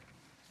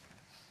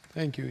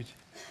Thank you.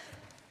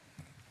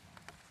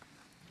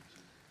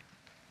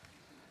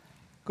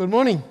 Good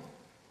morning.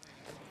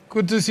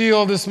 Good to see you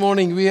all this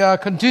morning. We are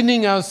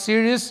continuing our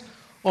series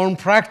on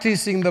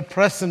practicing the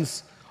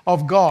presence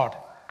of God.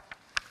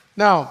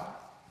 Now,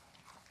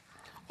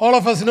 all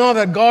of us know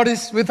that God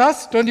is with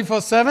us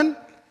 24/7.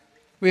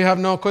 We have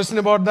no question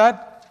about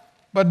that.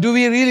 But do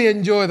we really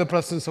enjoy the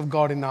presence of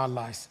God in our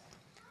lives?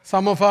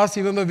 Some of us,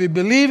 even though we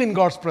believe in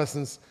God's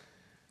presence,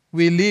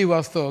 we live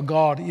as though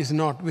God is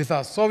not with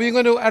us. So we're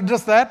going to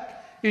address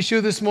that issue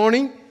this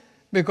morning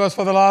because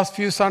for the last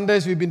few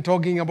Sundays we've been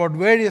talking about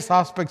various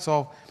aspects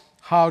of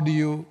how do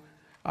you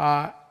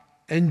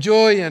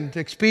enjoy and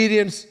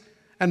experience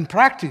and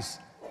practice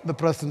the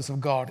presence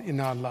of God in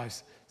our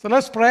lives. So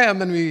let's pray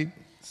and then we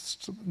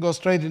go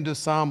straight into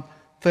Psalm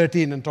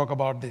 13 and talk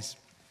about this.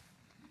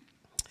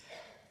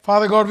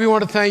 Father God, we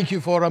want to thank you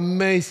for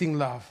amazing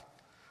love.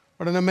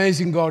 What an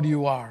amazing God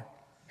you are.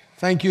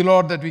 Thank you,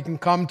 Lord, that we can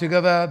come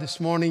together this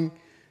morning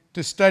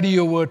to study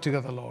your word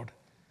together, Lord.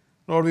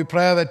 Lord, we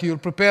pray that you'll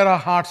prepare our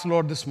hearts,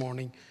 Lord, this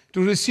morning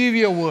to receive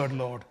your word,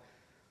 Lord.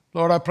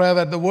 Lord, I pray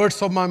that the words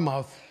of my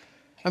mouth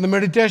and the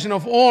meditation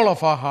of all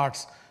of our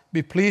hearts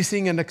be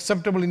pleasing and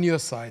acceptable in your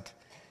sight.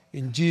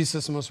 In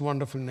Jesus' most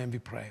wonderful name we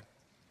pray.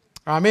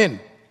 Amen.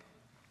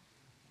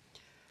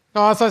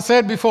 Now, as I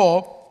said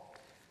before,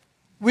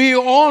 we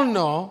all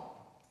know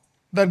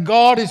that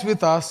God is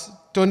with us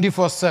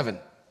 24/7.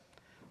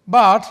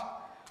 But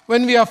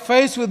when we are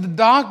faced with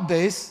dark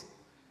days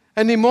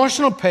and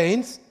emotional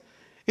pains,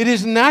 it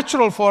is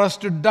natural for us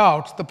to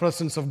doubt the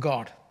presence of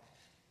God.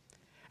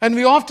 And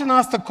we often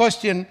ask the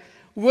question,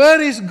 where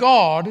is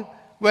God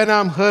when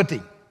I'm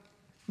hurting?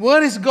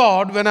 Where is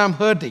God when I'm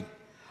hurting?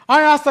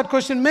 I ask that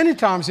question many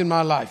times in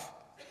my life.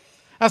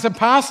 As a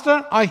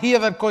pastor, I hear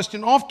that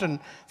question often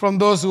from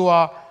those who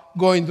are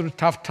going through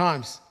tough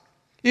times.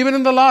 Even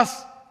in the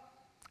last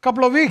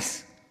couple of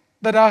weeks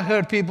that I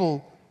heard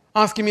people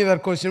asking me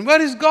that question,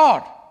 where is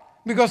God?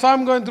 Because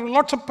I'm going through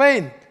lots of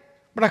pain,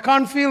 but I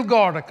can't feel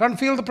God. I can't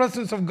feel the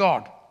presence of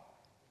God.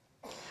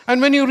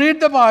 And when you read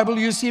the Bible,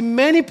 you see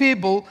many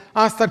people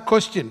ask that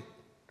question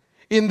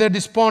in their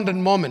despondent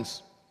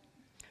moments.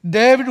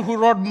 David, who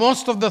wrote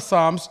most of the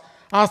Psalms,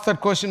 asked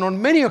that question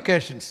on many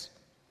occasions.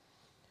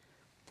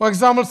 For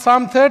example,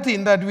 Psalm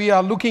 13 that we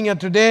are looking at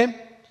today,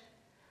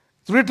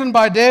 it's written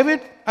by David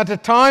at a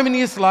time in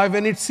his life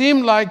when it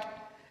seemed like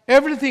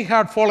everything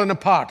had fallen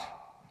apart.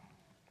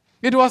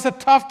 It was a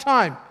tough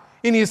time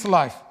in his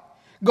life.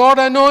 God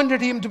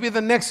anointed him to be the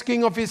next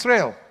king of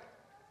Israel.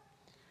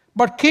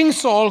 But King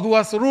Saul, who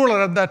was the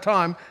ruler at that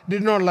time,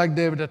 did not like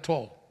David at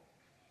all.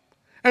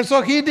 And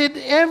so he did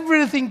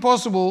everything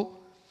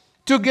possible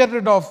to get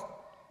rid of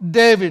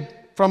David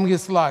from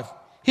his life.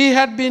 He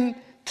had been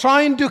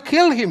trying to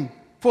kill him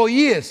for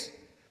years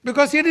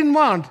because he didn't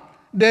want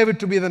David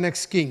to be the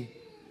next king.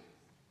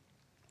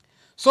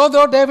 So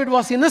though David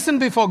was innocent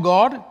before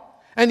God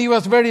and he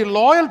was very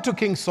loyal to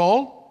King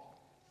Saul,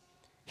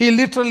 he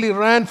literally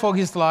ran for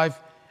his life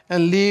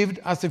and lived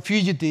as a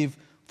fugitive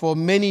for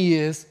many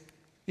years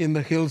in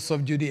the hills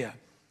of Judea.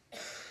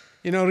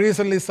 You know,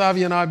 recently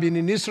Savi and I have been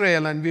in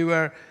Israel and we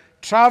were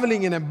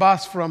traveling in a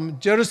bus from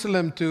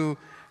Jerusalem to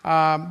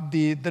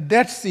the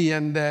Dead Sea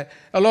and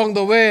along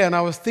the way, and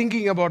I was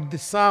thinking about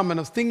this psalm and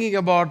I was thinking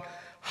about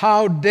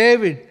how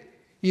David,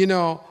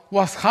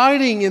 was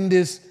hiding in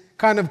this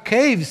kind of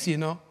caves,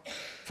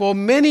 for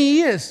many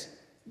years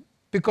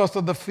because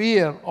of the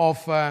fear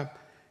of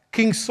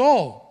King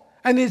Saul.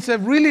 And it's a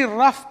really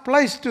rough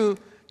place to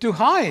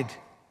hide.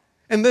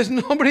 And there's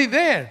nobody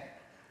there.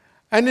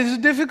 And it is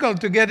difficult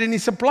to get any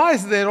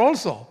supplies there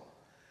also.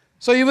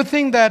 So you would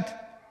think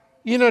that,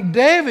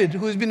 David,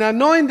 who's been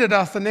anointed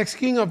as the next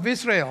king of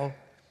Israel,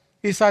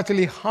 is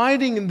actually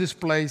hiding in this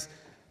place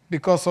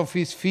because of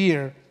his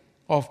fear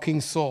of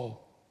King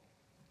Saul.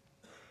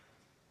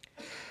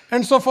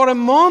 And so for a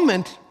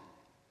moment,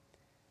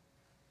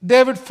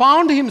 David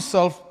found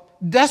himself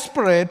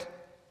desperate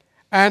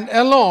and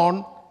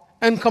alone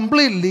and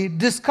completely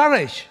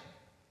discouraged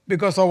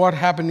because of what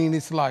happened in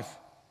his life.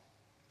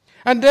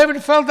 And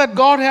David felt that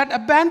God had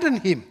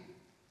abandoned him.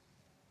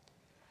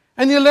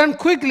 And you learn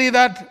quickly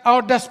that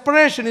our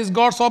desperation is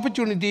God's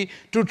opportunity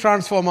to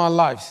transform our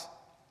lives.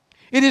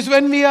 It is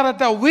when we are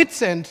at our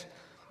wits' end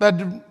that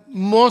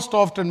most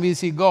often we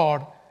see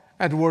God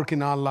at work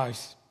in our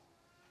lives.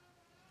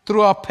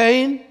 Through our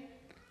pain,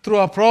 through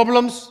our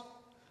problems,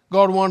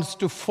 God wants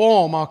to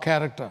form our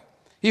character.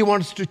 He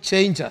wants to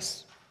change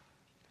us.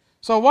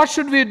 So what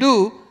should we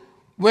do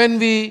when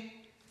we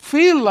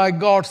feel like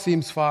God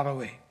seems far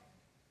away?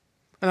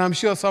 And I'm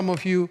sure some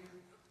of you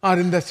are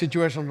in that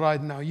situation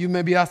right now. You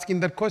may be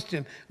asking that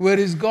question, where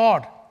is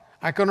God?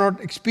 I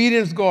cannot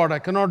experience God. I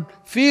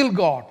cannot feel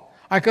God.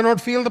 I cannot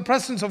feel the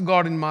presence of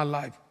God in my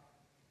life.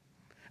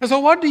 And so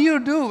what do you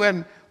do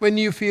when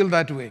you feel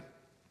that way?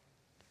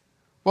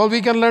 Well,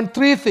 we can learn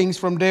three things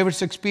from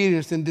David's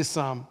experience in this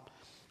psalm.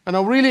 And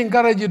I really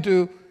encourage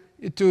you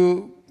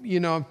to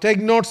take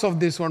notes of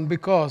this one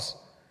because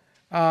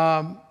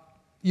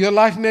your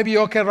life may be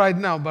okay right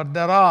now, but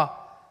there are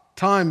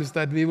times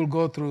that we will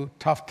go through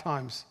tough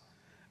times.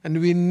 And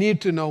we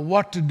need to know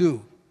what to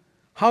do.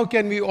 How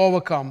can we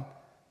overcome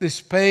this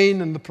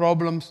pain and the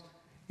problems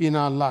in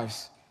our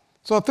lives?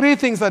 So 3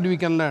 things that we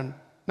can learn.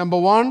 Number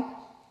 1,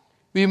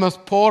 we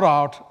must pour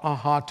out our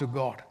heart to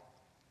God.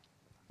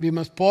 We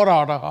must pour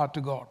out our heart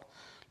to God.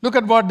 Look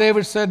at what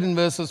David said in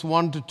verses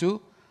 1 to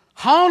 2.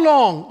 How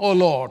long, O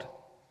Lord,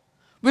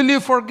 will you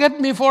forget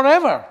me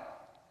forever?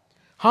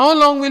 How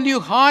long will you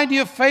hide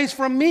your face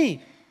from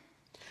me?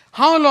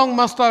 How long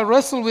must I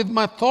wrestle with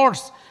my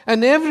thoughts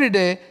and every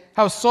day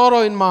have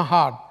sorrow in my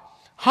heart?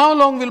 How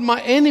long will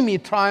my enemy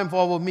triumph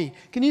over me?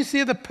 Can you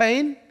see the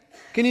pain?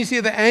 Can you see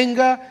the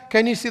anger?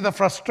 Can you see the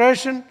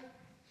frustration,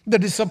 the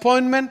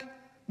disappointment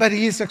that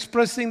he is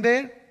expressing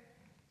there?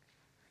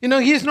 You know,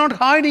 he is not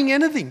hiding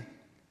anything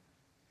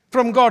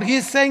from God. He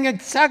is saying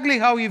exactly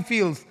how he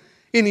feels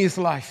in his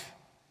life.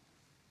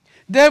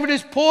 David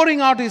is pouring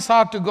out his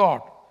heart to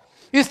God.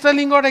 He's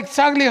telling God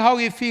exactly how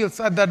he feels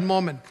at that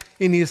moment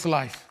in his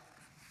life.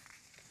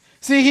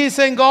 See, he's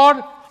saying,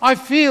 God, I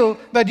feel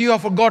that you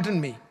have forgotten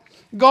me.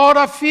 God,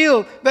 I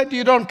feel that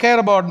you don't care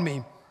about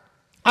me.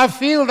 I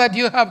feel that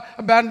you have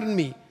abandoned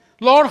me.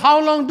 Lord,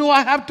 how long do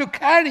I have to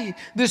carry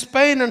this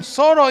pain and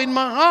sorrow in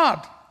my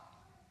heart?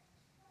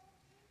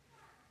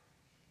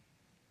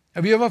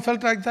 Have you ever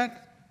felt like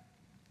that?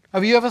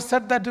 Have you ever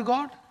said that to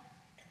God?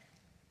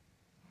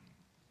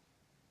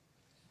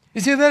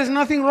 You see, there is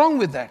nothing wrong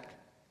with that.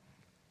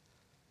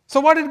 So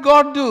what did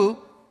God do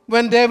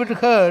when David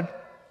heard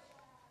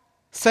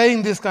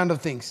saying these kind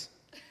of things?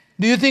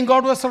 Do you think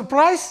God was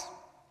surprised?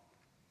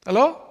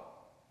 Hello?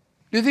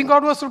 Do you think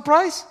God was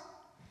surprised?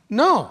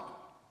 No,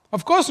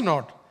 of course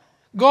not.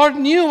 God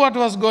knew what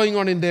was going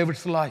on in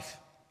David's life.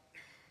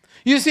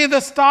 You see, the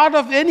start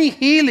of any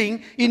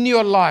healing in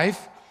your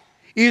life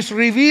is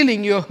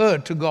revealing your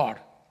hurt to God.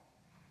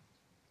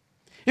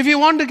 If you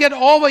want to get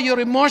over your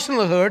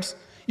emotional hurts,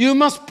 you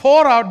must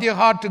pour out your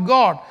heart to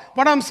God.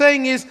 What I'm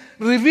saying is,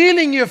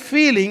 revealing your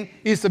feeling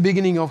is the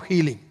beginning of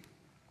healing.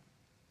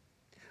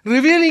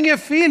 Revealing your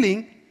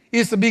feeling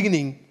is the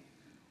beginning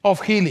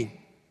of healing.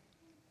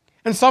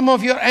 And some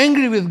of you are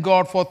angry with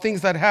God for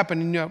things that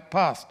happened in your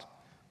past.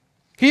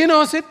 He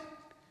knows it,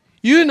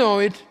 you know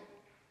it,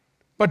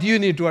 but you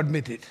need to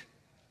admit it.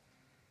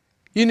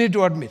 You need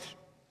to admit.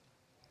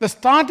 The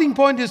starting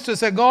point is to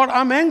say, God,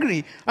 I'm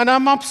angry and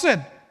I'm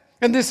upset.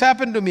 And this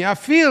happened to me. I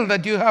feel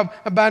that you have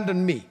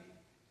abandoned me.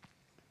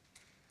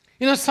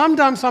 You know,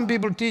 sometimes some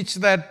people teach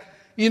that,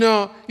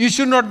 you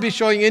should not be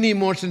showing any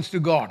emotions to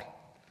God.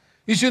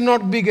 You should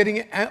not be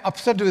getting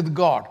upset with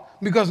God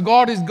because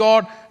God is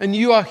God and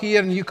you are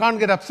here and you can't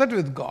get upset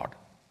with God.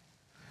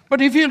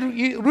 But if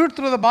you read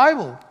through the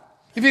Bible,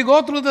 if you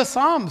go through the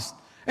Psalms,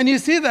 and you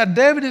see that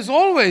David is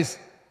always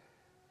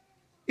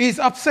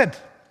upset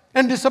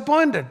and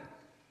disappointed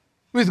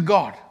with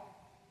God.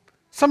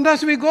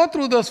 Sometimes we go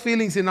through those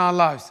feelings in our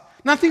lives.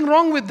 Nothing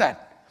wrong with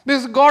that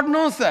because God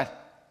knows that.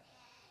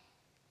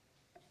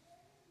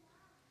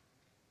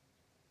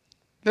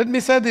 Let me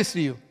say this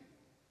to you.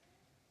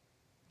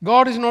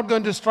 God is not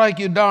going to strike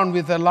you down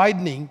with a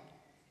lightning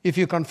if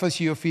you confess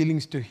your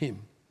feelings to Him.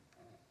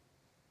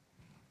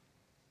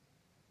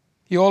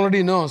 He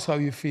already knows how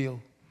you feel.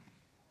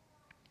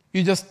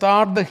 You just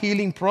start the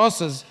healing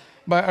process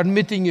by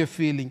admitting your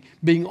feeling,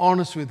 being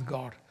honest with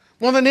God.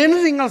 More than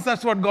anything else,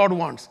 that's what God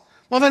wants.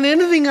 More than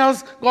anything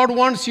else, God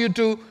wants you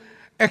to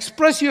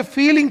express your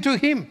feeling to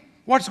Him.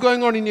 What's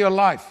going on in your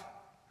life?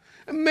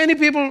 Many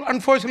people,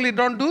 unfortunately,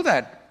 don't do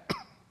that.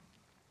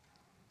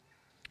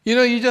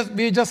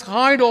 We just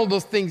hide all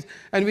those things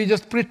and we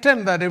just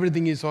pretend that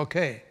everything is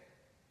okay.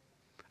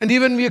 And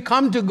even we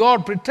come to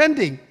God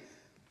pretending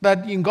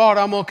that in God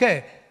I'm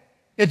okay,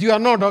 yet you are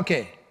not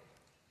okay.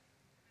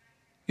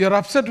 You're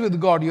upset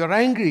with God, you're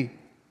angry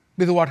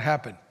with what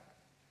happened.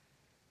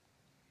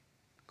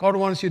 God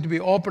wants you to be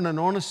open and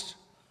honest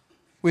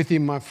with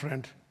Him, my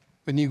friend,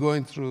 when you're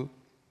going through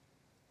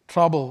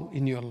trouble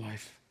in your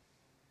life.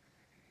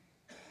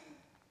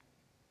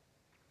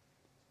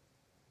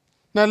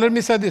 Now let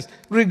me say this.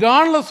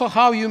 Regardless of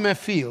how you may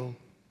feel,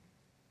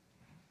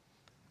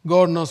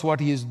 God knows what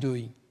He is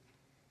doing.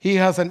 He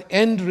has an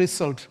end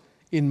result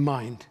in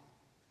mind.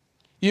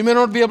 You may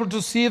not be able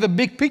to see the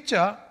big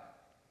picture,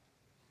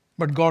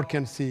 but God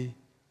can see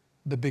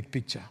the big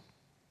picture.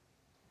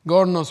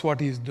 God knows what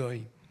He is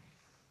doing.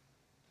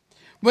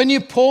 When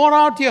you pour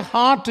out your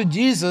heart to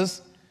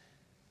Jesus,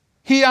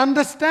 He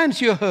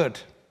understands your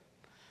hurt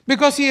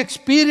because He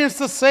experienced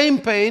the same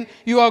pain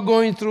you are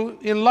going through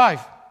in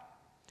life.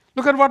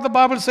 Look at what the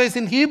Bible says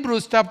in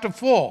Hebrews chapter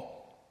 4.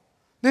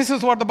 This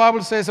is what the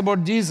Bible says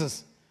about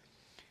Jesus.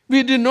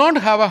 We do not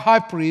have a high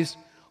priest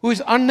who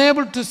is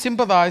unable to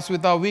sympathize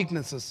with our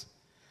weaknesses,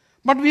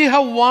 but we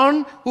have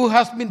one who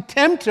has been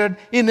tempted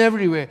in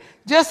every way,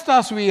 just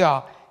as we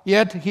are,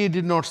 yet He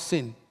did not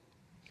sin.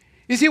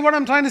 You see, what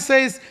I'm trying to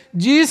say is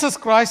Jesus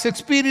Christ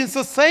experienced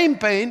the same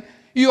pain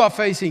you are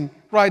facing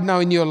right now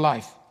in your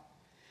life.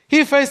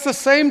 He faced the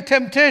same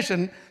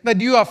temptation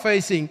that you are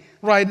facing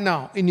right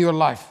now in your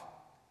life.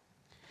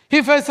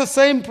 He faced the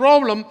same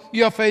problem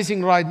you are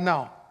facing right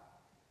now.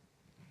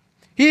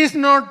 He is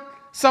not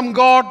some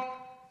God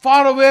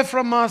far away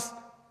from us,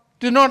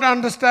 do not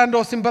understand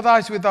or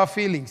sympathize with our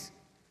feelings.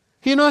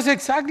 He knows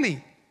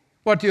exactly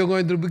what you're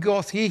going through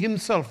because He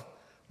Himself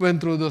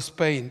went through those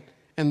pain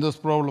and those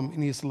problems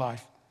in His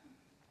life.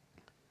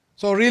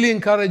 So I really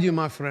encourage you,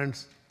 my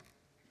friends,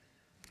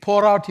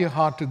 pour out your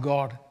heart to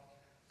God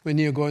when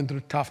you're going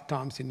through tough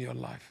times in your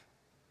life.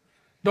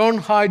 Don't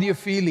hide your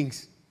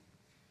feelings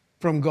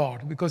from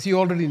God because He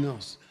already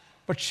knows.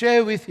 But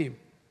share with Him,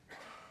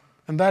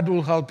 and that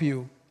will help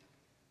you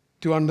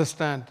to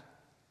understand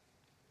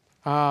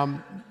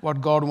what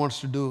God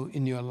wants to do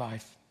in your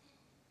life.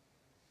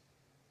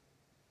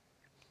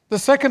 The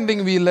second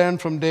thing we learn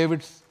from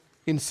David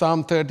in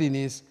Psalm 13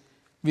 is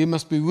we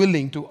must be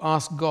willing to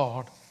ask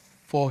God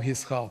for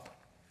His help.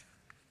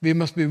 We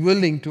must be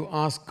willing to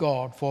ask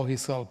God for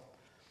His help.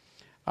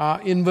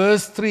 In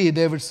verse 3,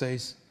 David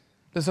says,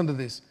 listen to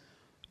this,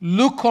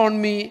 "Look on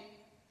me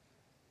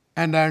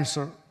and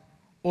answer,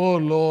 O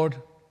Lord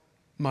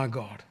my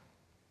God.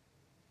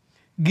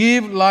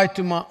 Give light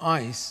to my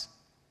eyes,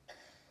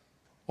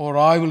 or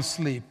I will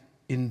sleep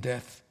in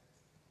death."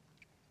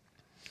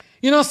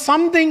 You know,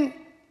 something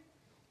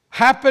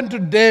happened to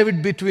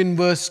David between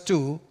verse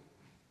 2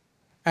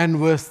 and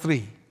verse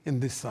 3 in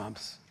these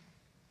Psalms.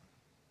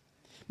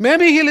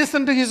 Maybe he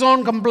listened to his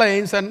own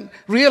complaints and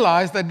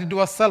realized that it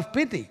was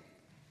self-pity.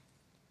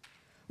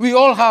 We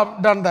all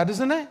have done that,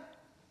 isn't it?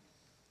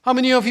 How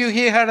many of you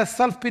here had a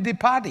self-pity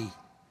party?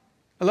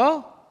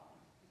 Hello?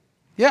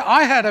 Yeah,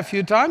 I had a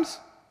few times.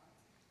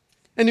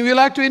 And we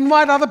like to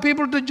invite other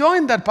people to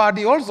join that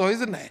party also,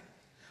 isn't it?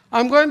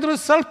 I'm going through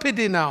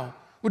self-pity now.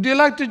 Would you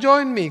like to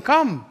join me?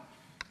 Come.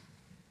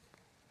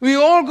 We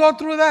all go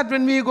through that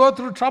when we go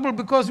through trouble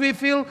because we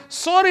feel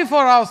sorry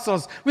for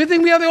ourselves. We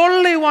think we are the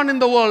only one in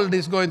the world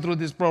is going through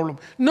this problem.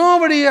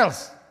 Nobody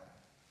else.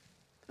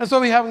 And so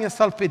we're having a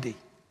self-pity.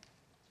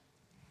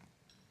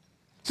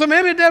 So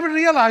maybe David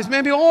realized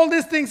maybe all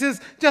these things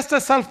is just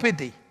a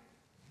self-pity.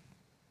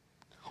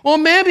 Or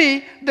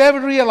maybe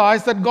David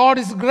realized that God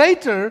is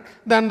greater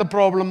than the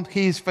problem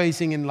he is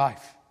facing in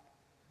life.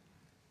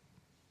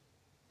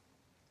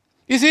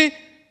 You see,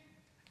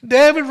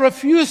 David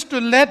refused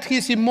to let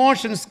his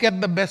emotions get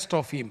the best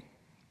of him.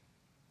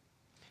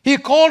 He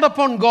called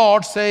upon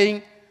God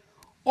saying,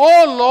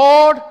 "Oh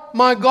Lord,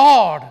 my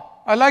God."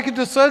 I'd like you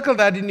to circle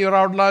that in your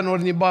outline or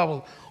in your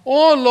Bible.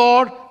 "Oh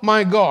Lord,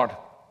 my God."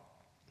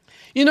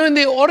 You know, in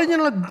the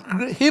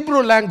original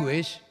Hebrew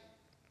language,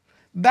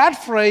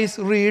 that phrase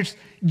reads,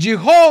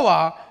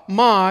 "Jehovah,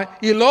 my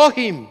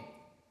Elohim."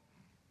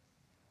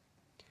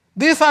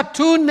 These are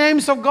two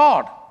names of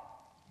God,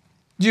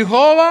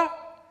 Jehovah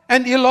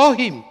and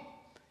Elohim.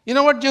 You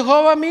know what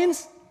Jehovah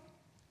means?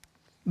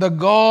 The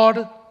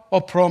God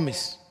of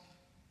promise.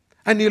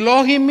 And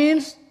Elohim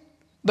means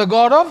the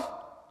God of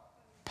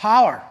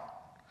power.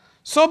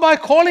 So by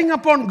calling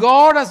upon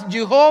God as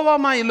Jehovah,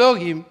 my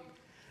Elohim,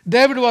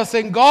 David was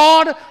saying,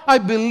 "God, I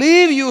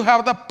believe you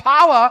have the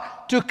power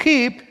to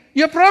keep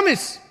your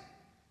promise.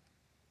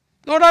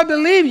 Lord, I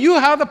believe you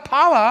have the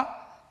power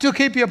to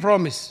keep your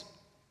promise."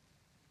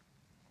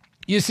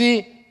 You see,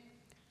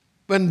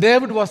 when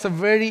David was a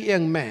very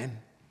young man,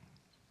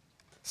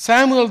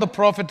 Samuel the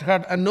prophet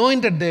had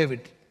anointed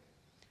David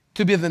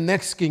to be the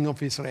next king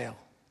of Israel.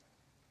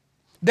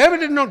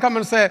 David did not come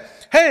and say,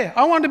 "Hey,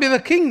 I want to be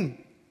the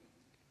king.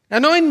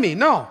 Anoint me."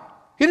 No,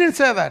 he didn't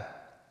say that.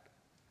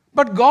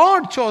 But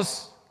God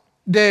chose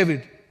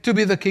David to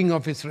be the king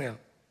of Israel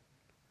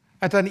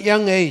at a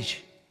young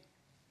age.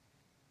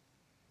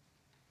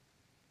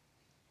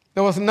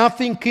 There was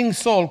nothing King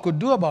Saul could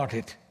do about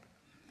it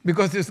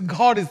because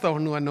God is the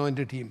one who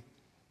anointed him.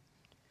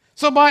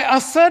 So by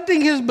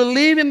asserting his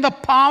belief in the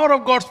power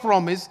of God's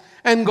promise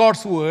and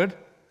God's word,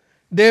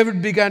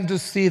 David began to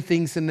see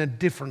things in a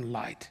different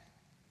light.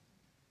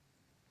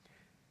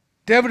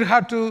 David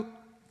had to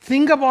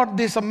think about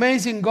this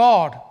amazing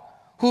God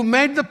who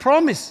made the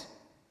promise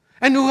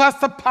and who has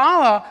the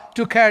power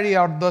to carry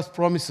out those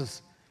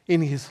promises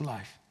in his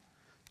life,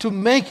 to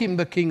make him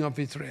the king of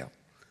Israel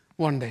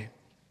one day.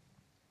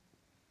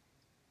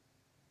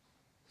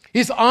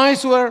 His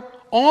eyes were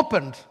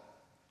opened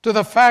to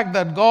the fact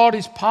that God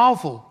is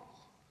powerful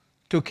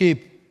to keep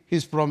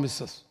his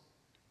promises.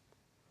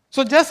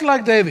 So just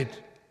like David,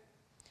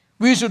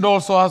 we should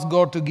also ask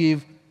God to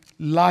give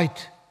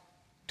light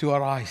to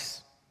our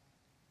eyes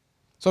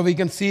so we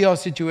can see our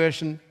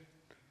situation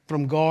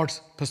from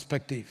God's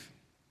perspective.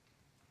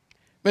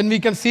 When we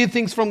can see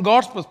things from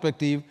God's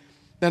perspective,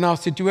 then our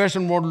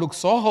situation won't look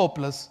so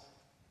hopeless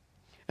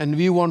and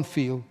we won't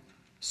feel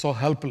so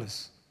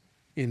helpless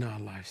in our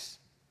lives.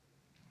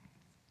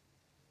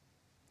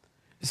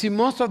 You see,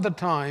 most of the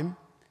time,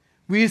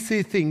 we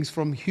see things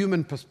from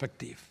human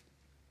perspective.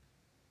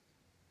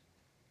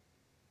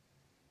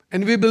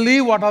 And we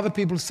believe what other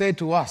people say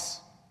to us.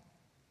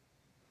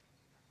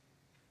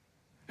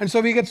 And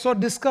so we get so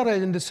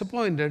discouraged and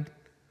disappointed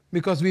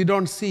because we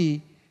don't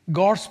see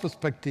God's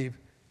perspective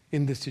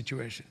in this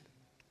situation.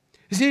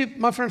 You see,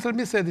 my friends, let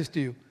me say this to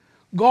you.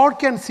 God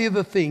can see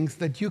the things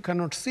that you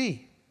cannot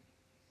see.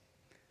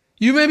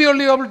 You may be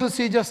only able to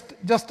see just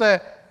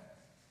a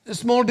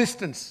small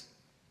distance,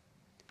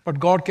 but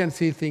God can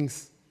see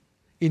things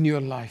in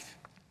your life.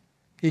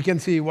 He can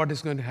see what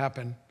is going to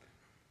happen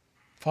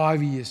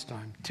 5 years'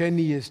 time, 10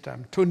 years'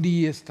 time, 20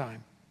 years'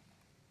 time,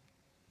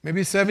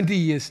 maybe 70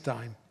 years'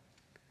 time.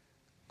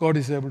 God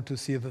is able to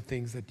see the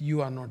things that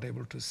you are not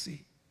able to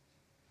see.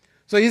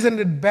 So isn't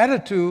it better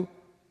to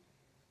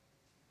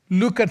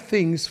look at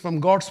things from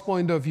God's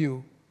point of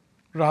view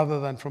rather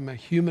than from a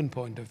human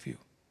point of view?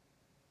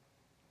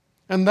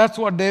 And that's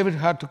what David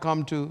had to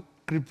come to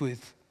grip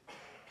with.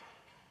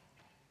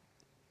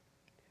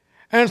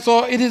 And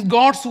so it is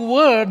God's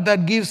word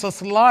that gives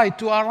us light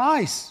to our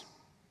eyes.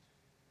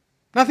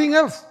 Nothing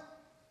else.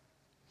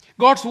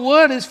 God's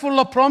word is full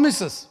of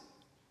promises.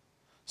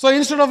 So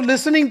instead of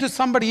listening to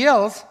somebody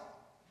else,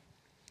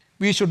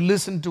 we should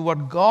listen to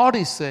what God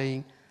is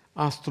saying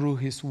us through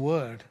His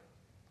word.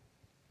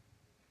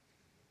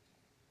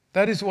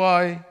 That is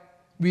why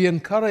we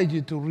encourage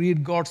you to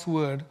read God's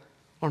word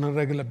on a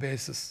regular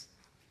basis.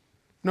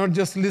 Not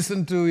just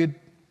listen to it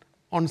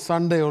on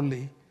Sunday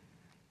only,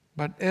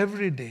 but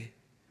every day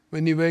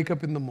when you wake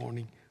up in the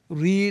morning,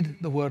 read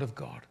the word of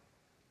God.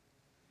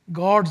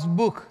 God's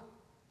book,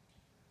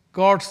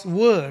 God's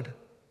word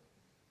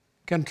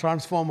can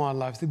transform our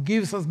lives. It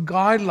gives us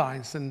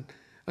guidelines and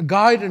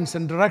guidance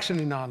and direction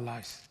in our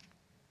lives.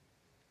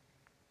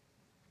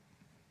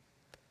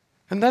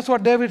 And that's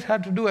what David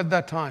had to do at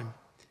that time.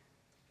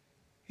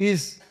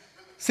 He's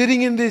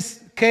sitting in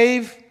this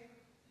cave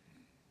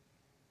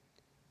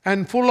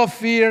and full of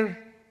fear.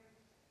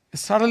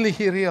 Suddenly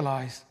he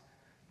realized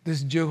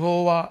this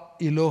Jehovah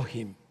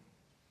Elohim,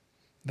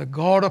 the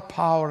God of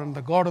power and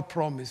the God of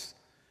promise,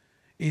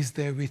 is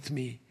there with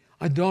me.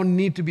 I don't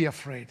need to be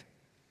afraid.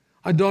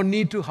 I don't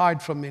need to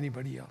hide from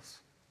anybody else.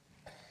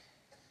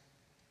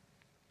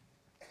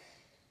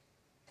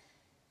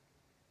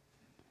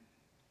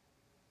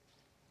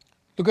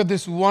 Look at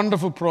this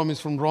wonderful promise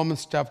from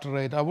Romans chapter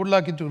 8. I would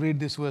like you to read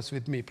this verse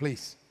with me,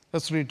 please.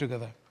 Let's read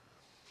together.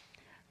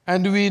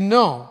 And we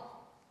know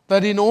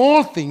that in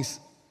all things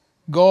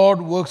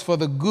God works for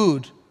the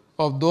good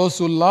of those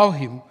who love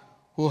Him,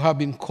 who have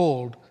been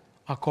called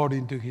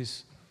according to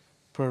His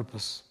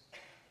purpose.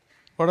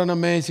 What an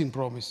amazing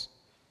promise.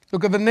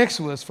 Look at the next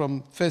verse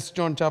from 1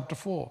 John chapter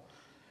 4.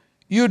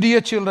 You,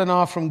 dear children,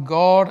 are from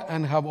God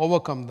and have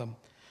overcome them,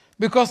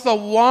 because the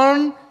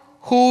one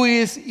who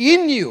is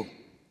in you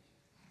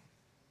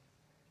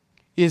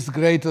is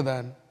greater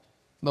than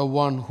the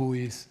one who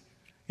is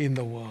in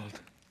the world.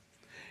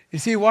 You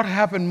see, what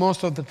happened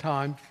most of the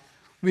time,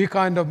 we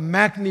kind of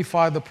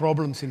magnify the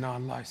problems in our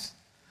lives.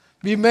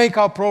 We make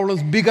our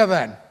problems bigger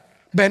than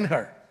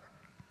Ben-Hur.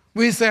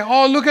 We say,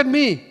 oh, look at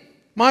me.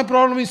 My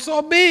problem is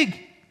so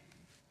big.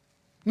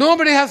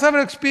 Nobody has ever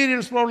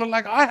experienced a problem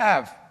like I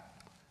have.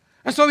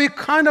 And so we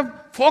kind of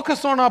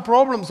focus on our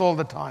problems all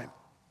the time,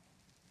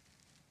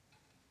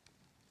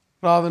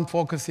 rather than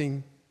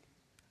focusing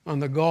on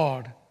the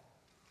God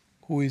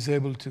who is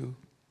able to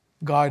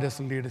guide us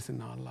and lead us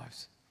in our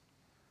lives.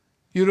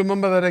 You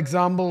remember that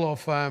example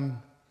of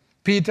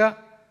Peter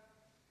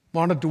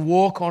wanted to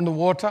walk on the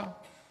water,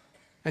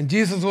 and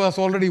Jesus was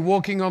already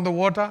walking on the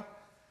water,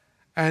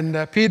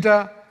 and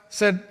Peter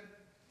said,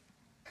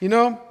 you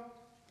know,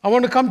 I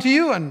want to come to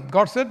you. And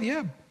God said,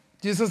 yeah.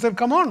 Jesus said,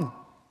 come on.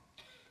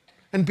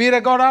 And Peter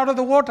got out of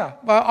the water,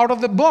 out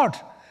of the boat,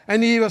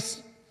 and he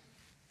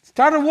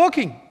started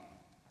walking.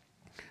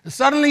 And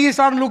suddenly he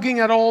started looking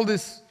at all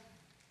this,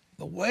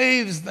 the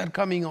waves that are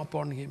coming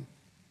upon him.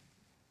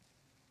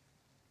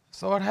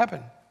 So what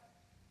happened?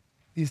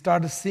 He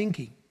started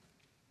sinking.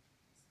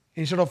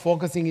 Instead of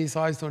focusing his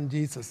eyes on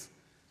Jesus,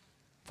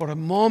 for a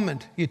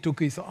moment he took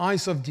his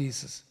eyes off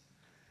Jesus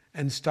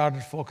and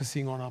started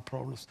focusing on our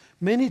problems.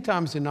 Many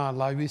times in our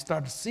life we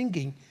start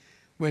sinking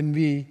when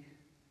we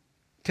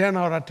turn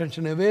our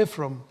attention away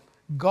from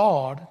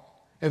God,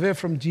 away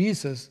from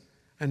Jesus,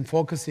 and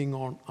focusing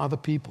on other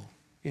people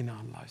in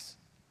our lives.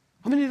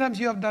 How many times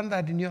you have done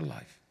that in your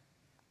life?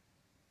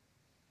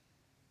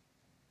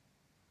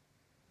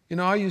 You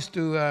know, I used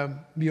to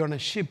be on a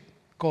ship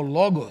called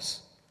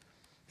Logos.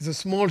 It's a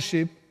small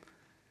ship,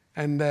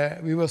 and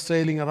we were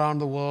sailing around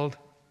the world,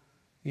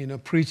 you know,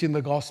 preaching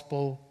the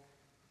gospel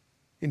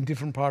in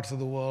different parts of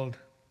the world.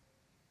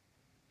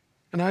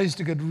 And I used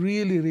to get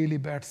really, really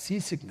bad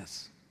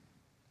seasickness.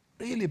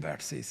 Really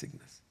bad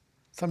seasickness.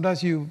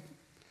 Sometimes you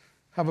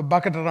have a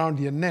bucket around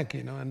your neck,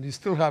 you know, and you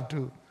still have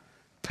to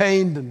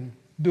paint and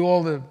do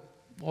all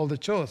the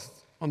chores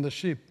on the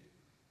ship.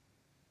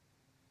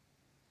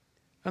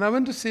 And I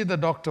went to see the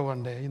doctor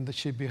one day in the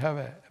ship. We had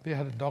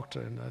a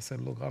doctor, and I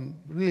said, look, I'm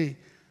really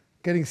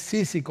getting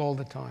seasick all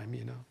the time,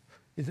 you know.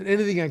 Is there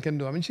anything I can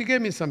do? I mean, she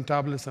gave me some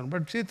tablets,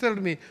 but she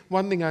told me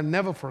one thing I'll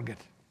never forget.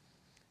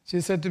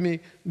 She said to me,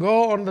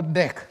 go on the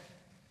deck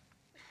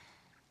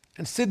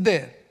and sit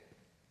there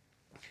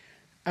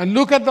and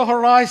look at the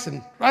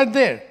horizon right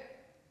there.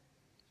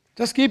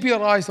 Just keep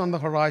your eyes on the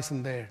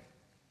horizon there.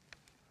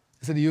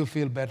 I said, you'll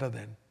feel better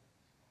then.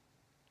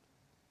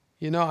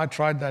 You know, I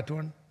tried that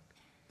one.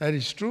 That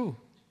is true.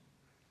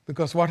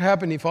 Because what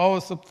happened if I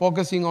was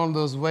focusing on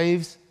those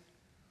waves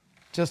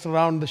just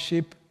around the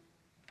ship,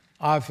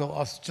 I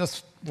was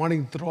just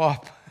wanting to throw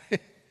up.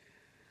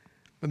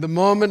 But the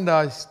moment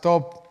I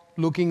stopped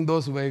looking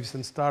those waves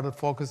and started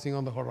focusing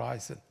on the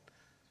horizon,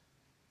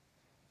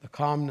 the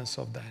calmness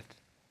of that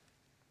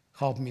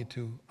helped me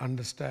to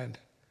understand,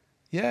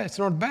 yeah, it's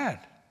not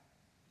bad.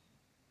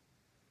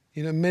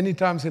 Many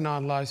times in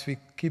our lives we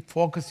keep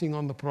focusing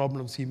on the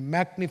problems, we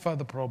magnify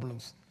the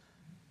problems,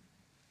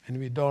 and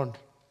we don't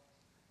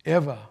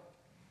ever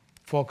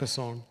focus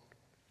on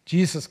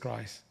Jesus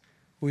Christ,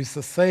 who is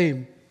the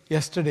same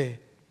yesterday,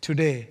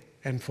 today,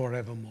 and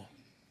forevermore.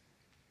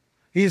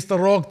 He is the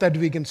rock that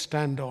we can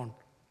stand on.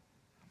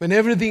 When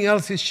everything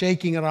else is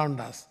shaking around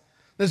us,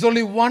 there's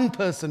only one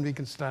person we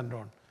can stand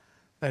on.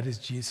 That is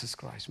Jesus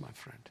Christ, my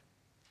friend.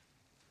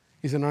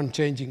 He's an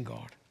unchanging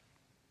God.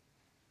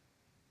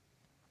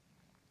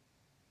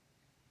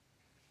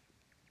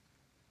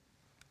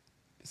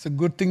 It's a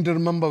good thing to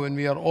remember when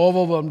we are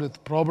overwhelmed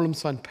with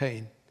problems and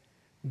pain,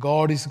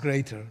 God is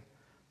greater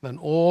than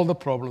all the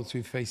problems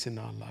we face in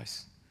our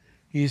lives.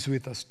 He is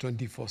with us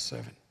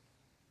 24/7.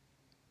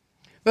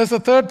 There's a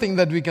third thing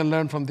that we can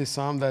learn from this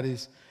psalm, that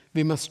is,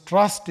 we must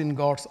trust in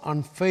God's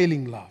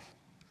unfailing love.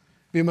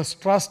 We must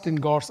trust in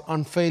God's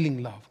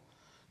unfailing love.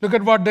 Look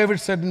at what David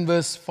said in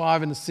verse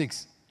 5 and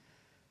 6.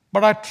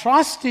 But I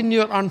trust in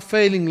your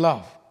unfailing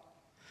love.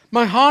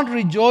 My heart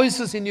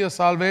rejoices in your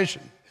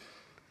salvation.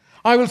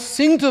 I will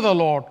sing to the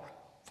Lord,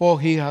 for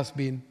he has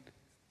been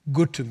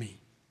good to me.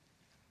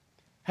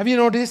 Have you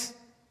noticed?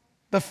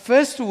 The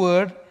first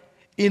word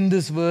in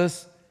this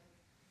verse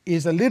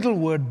is a little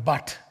word,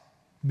 but,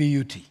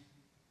 B-U-T.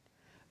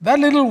 That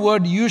little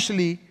word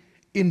usually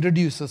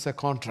introduces a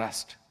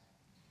contrast.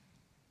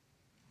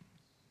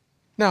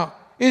 Now,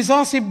 it's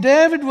as if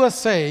David was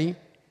saying,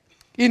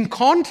 in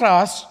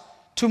contrast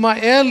to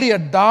my earlier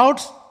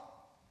doubts,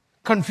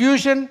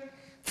 confusion,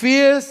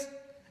 fears,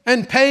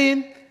 and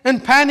pain,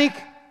 and panic,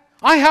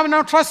 I have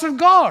now trusted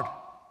God.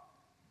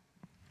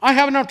 I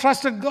have now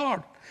trusted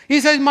God. He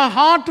says, my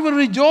heart will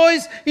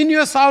rejoice in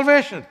your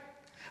salvation.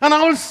 And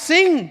I will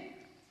sing.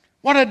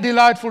 What a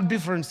delightful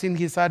difference in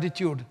his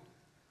attitude.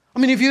 I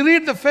mean, if you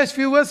read the first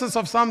few verses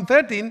of Psalm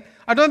 13,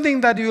 I don't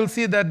think that you will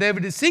see that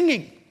David is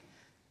singing.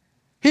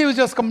 He was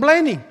just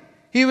complaining.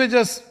 He was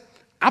just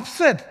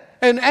upset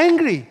and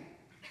angry.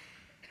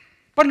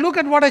 But look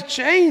at what a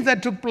change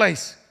that took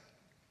place.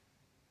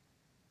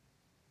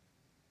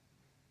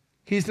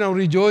 He's now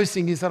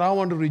rejoicing. He said, I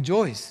want to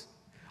rejoice.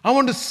 I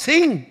want to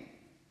sing.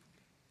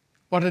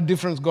 What a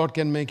difference God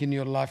can make in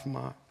your life,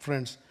 my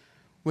friends,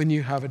 when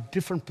you have a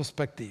different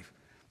perspective,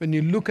 when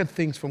you look at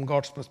things from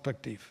God's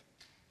perspective.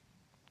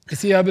 You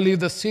see, I believe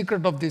the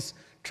secret of this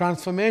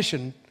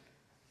transformation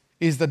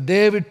is that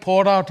David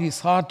poured out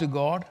his heart to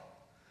God.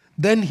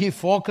 Then he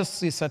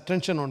focused his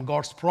attention on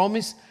God's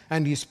promise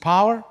and his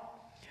power,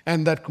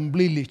 and that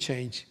completely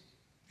changed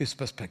his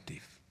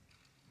perspective.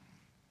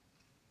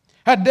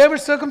 Had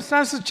David's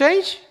circumstances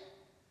changed?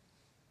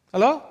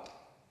 Hello?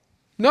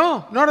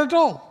 No, not at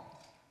all.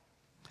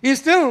 He's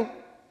still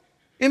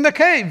in the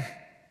cave.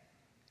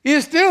 He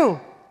is still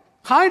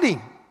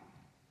hiding.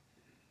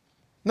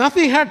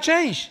 Nothing had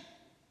changed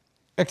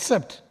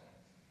except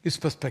his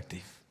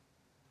perspective.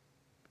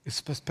 His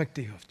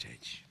perspective of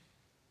change.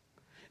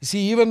 You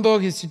see, even though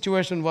his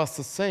situation was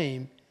the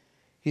same,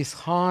 his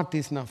heart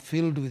is now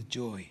filled with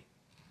joy.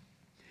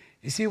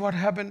 You see what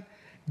happened?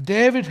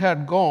 David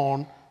had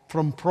gone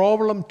from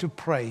problem to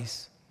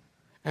praise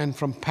and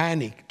from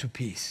panic to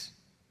peace.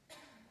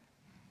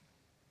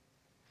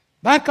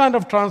 That kind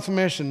of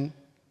transformation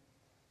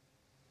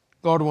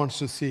God wants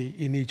to see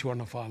in each one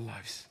of our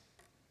lives.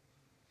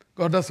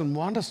 God doesn't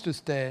want us to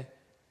stay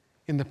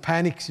in the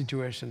panic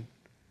situation.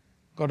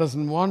 God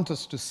doesn't want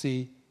us to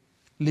see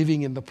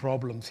living in the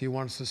problems. He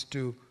wants us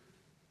to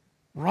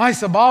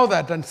rise above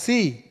that and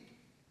see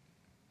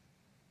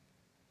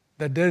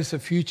that there is a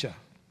future.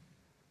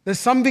 There's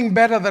something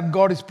better that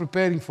God is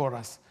preparing for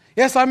us.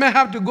 Yes, I may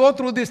have to go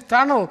through this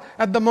tunnel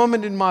at the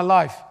moment in my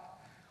life.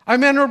 I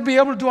may not be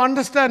able to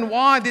understand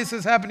why this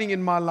is happening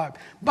in my life.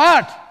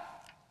 But,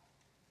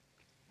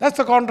 that's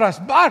the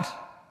contrast. But,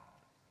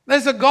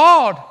 there's a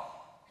God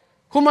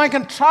whom I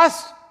can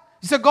trust.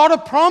 He's a God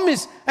of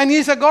promise and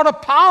He's a God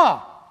of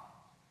power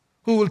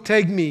who will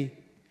take me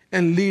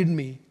and lead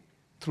me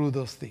through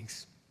those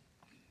things.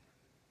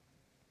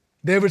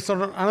 David said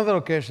on another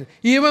occasion,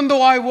 even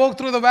though I walk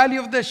through the valley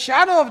of the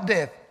shadow of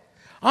death,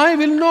 I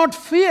will not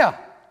fear.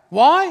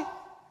 Why?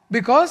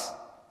 Because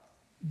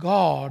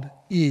God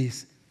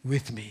is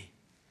with me.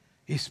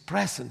 His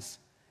presence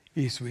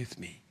is with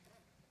me.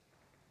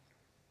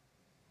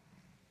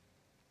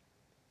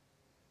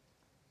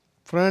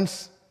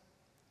 Friends,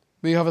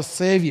 we have a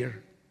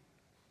Savior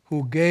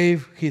who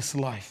gave His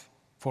life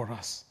for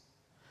us.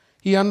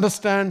 He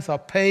understands our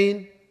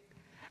pain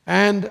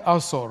and our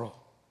sorrow.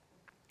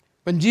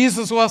 When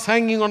Jesus was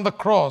hanging on the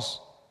cross,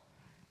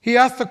 He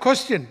asked the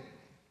question,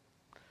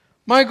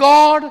 my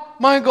God,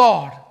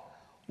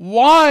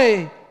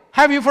 why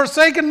have you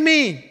forsaken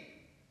me?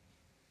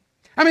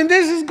 I mean,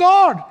 this is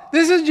God.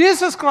 This is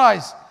Jesus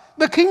Christ,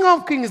 the King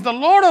of Kings, the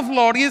Lord of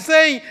Lords. He is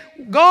saying,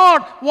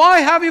 God, why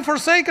have you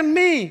forsaken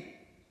me?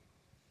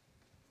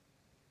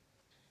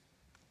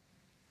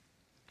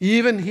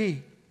 Even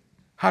he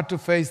had to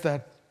face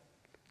that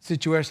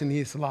situation in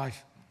his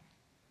life.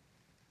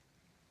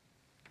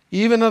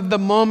 Even at the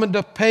moment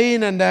of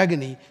pain and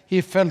agony,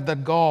 he felt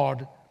that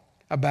God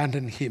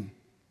abandoned him.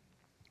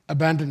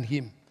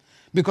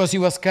 Because he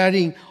was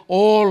carrying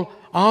all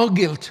our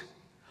guilt,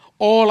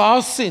 all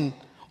our sin,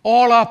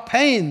 all our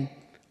pain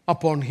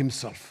upon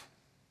himself.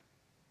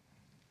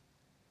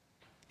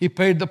 He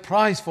paid the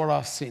price for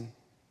our sin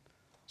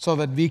so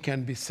that we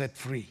can be set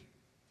free.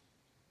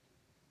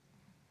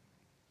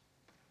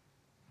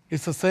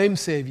 It's the same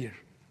Savior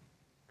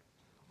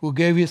who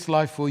gave his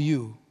life for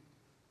you,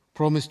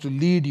 promised to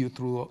lead you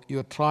through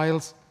your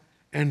trials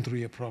and through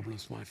your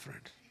problems, my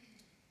friend.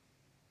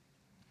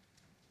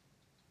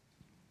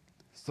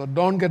 So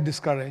don't get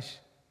discouraged.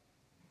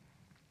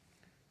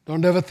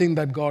 Don't ever think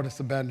that God has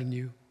abandoned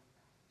you.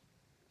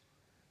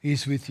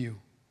 He's with you.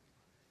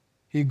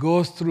 He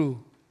goes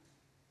through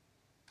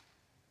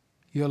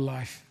your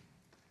life,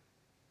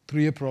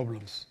 through your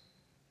problems,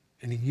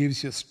 and he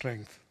gives you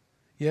strength.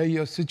 Yeah,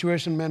 your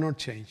situation may not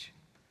change,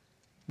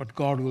 but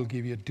God will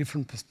give you a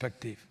different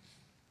perspective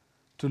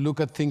to look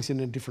at things in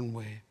a different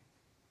way.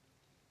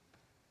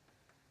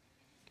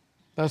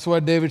 That's why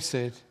David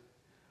said,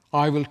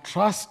 I will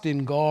trust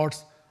in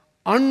God's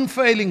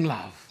unfailing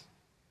love.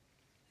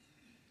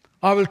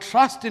 I will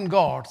trust in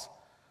God's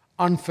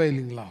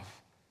unfailing love.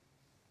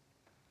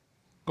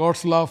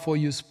 God's love for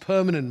you is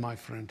permanent, my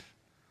friend.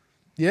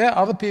 Yeah,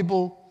 other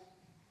people,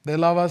 they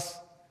love us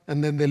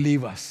and then they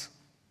leave us.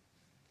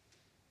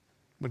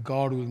 But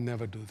God will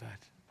never do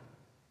that.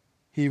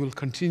 He will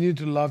continue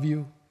to love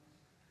you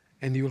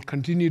and he will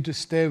continue to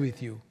stay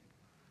with you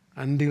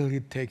until he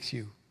takes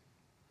you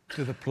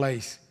to the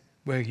place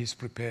where he's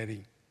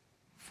preparing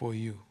for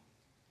you.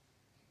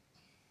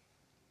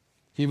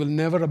 He will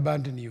never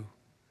abandon you.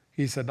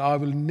 He said, I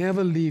will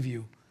never leave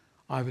you.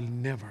 I will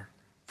never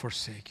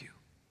forsake you.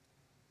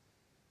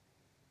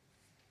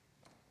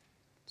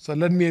 So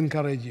let me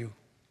encourage you.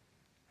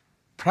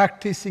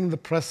 Practicing the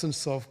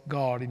presence of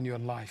God in your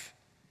life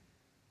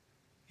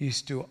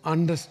is to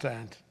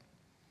understand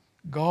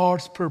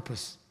God's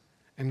purpose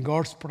and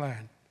God's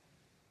plan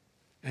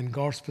and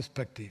God's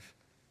perspective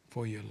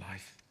for your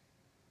life.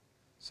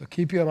 So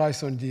keep your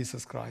eyes on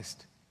Jesus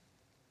Christ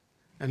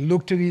and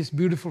look to his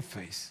beautiful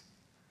face.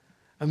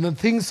 And the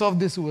things of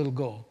this will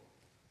go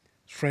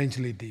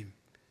strangely dim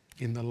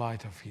in the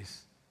light of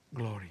his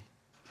glory.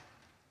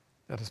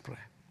 Let us pray.